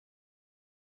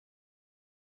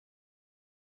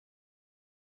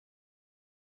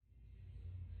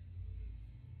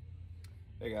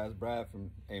Hey guys, Brad from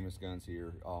Amos Guns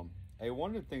here. Hey,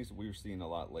 one of the things that we're seeing a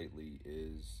lot lately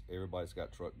is everybody's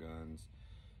got truck guns.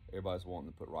 Everybody's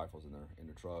wanting to put rifles in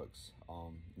their trucks.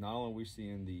 Not only are we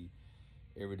seeing the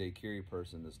everyday carry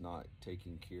person that's not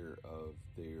taking care of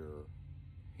their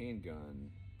handgun,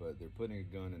 but they're putting a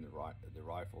gun in the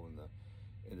rifle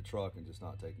in the truck and just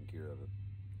not taking care of it.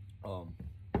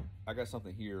 I got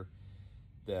something here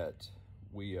that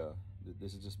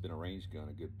this has just been a range gun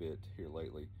a good bit here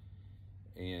lately.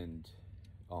 And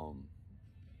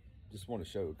just want to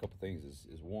show a couple things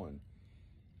is one,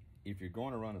 if you're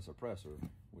going to run a suppressor,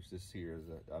 which this here is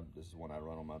this is one I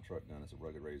run on my truck gun. It's a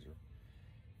Rugged Razor.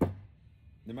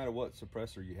 No matter what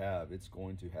suppressor you have, it's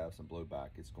going to have some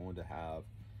blowback. It's going to have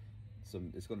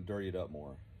it's going to dirty it up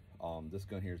more. This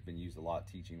gun here has been used a lot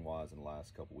teaching wise in the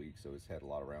last couple weeks, so it's had a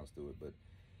lot of rounds through it. But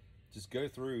just go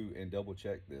through and double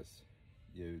check this.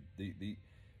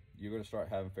 You're going to start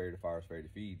having failure to fires, failure to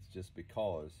feeds, just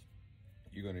because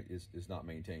it's not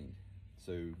maintained.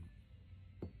 So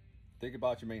think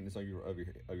about your maintenance of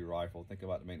your rifle. Think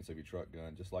about the maintenance of your truck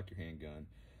gun, just like your handgun.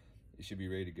 It should be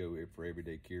ready to go for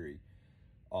everyday carry.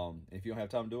 If you don't have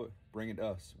time to do it, bring it to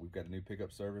us. We've got a new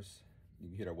pickup service. You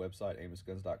can hit our website,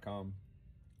 amosguns.com,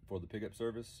 for the pickup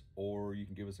service, or you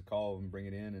can give us a call and bring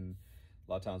it in, and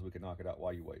a lot of times we can knock it out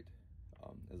while you wait.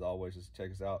 As always, just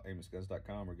check us out,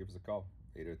 amosguns.com, or give us a call,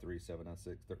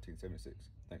 803-796-1376.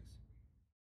 Thanks.